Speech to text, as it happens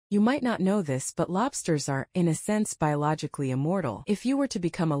You might not know this, but lobsters are, in a sense, biologically immortal. If you were to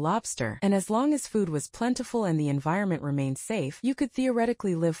become a lobster, and as long as food was plentiful and the environment remained safe, you could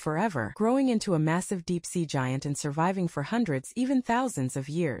theoretically live forever, growing into a massive deep-sea giant and surviving for hundreds, even thousands of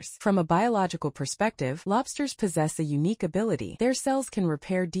years. From a biological perspective, lobsters possess a unique ability. Their cells can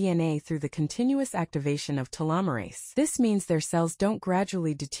repair DNA through the continuous activation of telomerase. This means their cells don't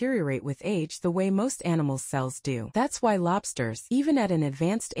gradually deteriorate with age the way most animals' cells do. That's why lobsters, even at an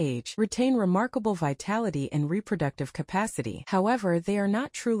advanced age, retain remarkable vitality and reproductive capacity. However, they are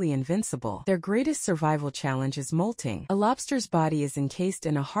not truly invincible. Their greatest survival challenge is molting. A lobster's body is encased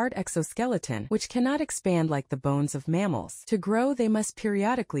in a hard exoskeleton, which cannot expand like the bones of mammals. To grow, they must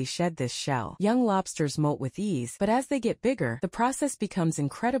periodically shed this shell. Young lobsters molt with ease, but as they get bigger, the process becomes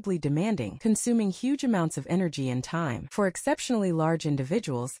incredibly demanding, consuming huge amounts of energy and time. For exceptionally large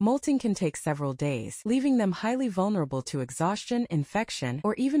individuals, molting can take several days, leaving them highly vulnerable to exhaustion, infection,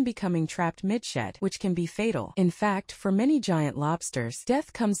 or even becoming trapped mid-shed, which can be fatal. In fact, for many giant lobsters,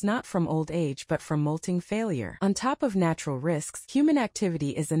 death comes not from old age but from molting failure. On top of natural risks, human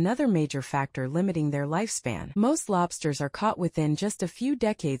activity is another major factor limiting their lifespan. Most lobsters are caught within just a few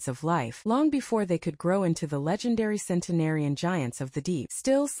decades of life, long before they could grow into the legendary centenarian giants of the deep.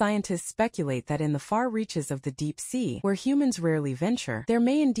 Still, scientists speculate that in the far reaches of the deep sea, where humans rarely venture, there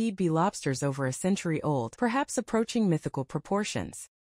may indeed be lobsters over a century old, perhaps approaching mythical proportions.